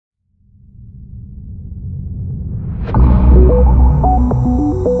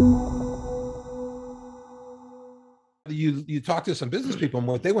you talk to some business people, and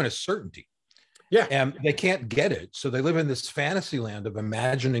what they want is certainty. Yeah. And they can't get it. So they live in this fantasy land of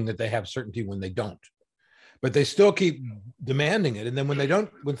imagining that they have certainty when they don't. But they still keep demanding it. And then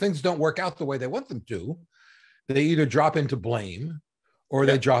when things don't work out the way they want them to, they either drop into blame or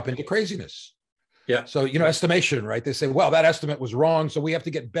they drop into craziness. Yeah. So, estimation, right? They say, well, that estimate was wrong, so we have to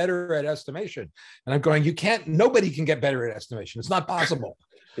get better at estimation. And I'm going, nobody can get better at estimation. It's not possible.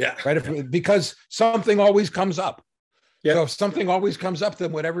 Yeah. Right. Because something always comes up. Yeah. So if something always comes up,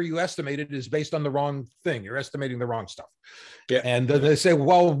 then whatever you estimated is based on the wrong thing. You're estimating the wrong stuff. Yeah. And then they say,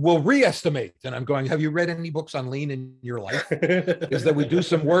 well, we'll re-estimate. And I'm going, have you read any books on lean in your life? Is that we do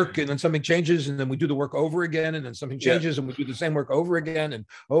some work and then something changes and then we do the work over again and then something changes and we do the same work over again and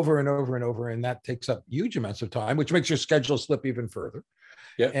over and over and over. And that takes up huge amounts of time, which makes your schedule slip even further.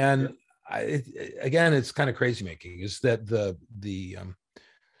 Yeah. And again, it's kind of crazy making is that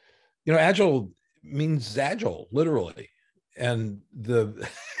agile means agile, literally. And they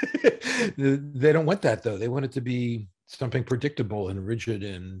don't want that, though. They want it to be something predictable and rigid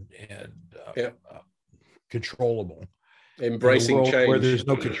and controllable. Embracing change.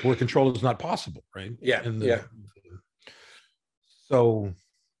 Where control is not possible, right? Yeah. So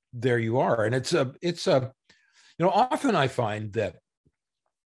there you are. And it's often I find that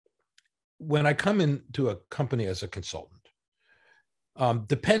when I come into a company as a consultant,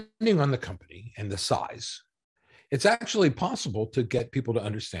 depending on the company and the size, it's actually possible to get people to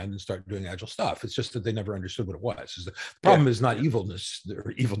understand and start doing agile stuff. It's just that they never understood what it was. The problem is not evilness,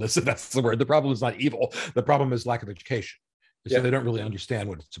 if that's the word. The problem is not evil. The problem is lack of education. So they don't really understand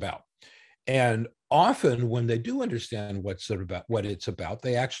what it's about. And often when they do understand what it's about,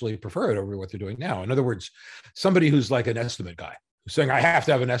 they actually prefer it over what they're doing now. In other words, somebody who's like an estimate guy, who's saying, I have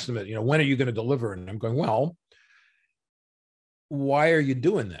to have an estimate, when are you going to deliver? And I'm going, well, why are you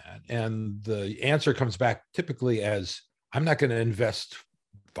doing that? And the answer comes back typically as, I'm not going to invest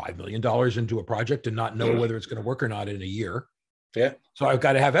 $5 million into a project and not know whether it's going to work or not in a year. Yeah. So I've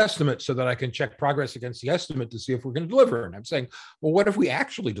got to have estimates so that I can check progress against the estimate to see if we're going to deliver. And I'm saying, well, what if we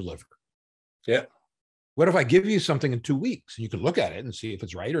actually deliver? Yeah. What if I give you something in 2 weeks and you can look at it and see if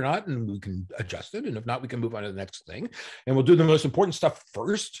it's right or not, and we can adjust it. And if not, we can move on to the next thing. And we'll do the most important stuff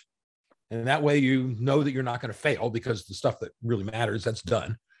first. And that way you know that you're not going to fail because the stuff that really matters, that's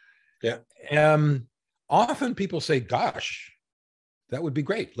done. Yeah. Often people say, gosh, that would be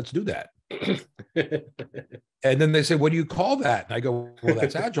great. Let's do that. And then they say, what do you call that? And I go, well,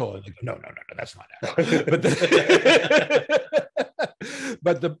 that's agile. And they go, no, that's not agile.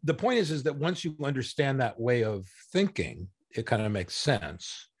 But the point is that once you understand that way of thinking, it kind of makes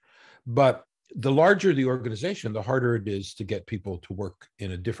sense. But the larger the organization, the harder it is to get people to work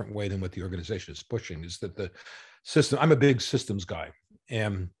in a different way than what the organization is pushing. Is that the system? I'm a big systems guy,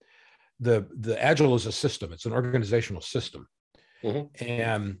 and the agile is a system. It's an organizational system,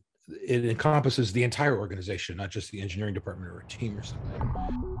 and it encompasses the entire organization, not just the engineering department or a team or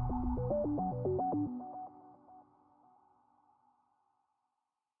something.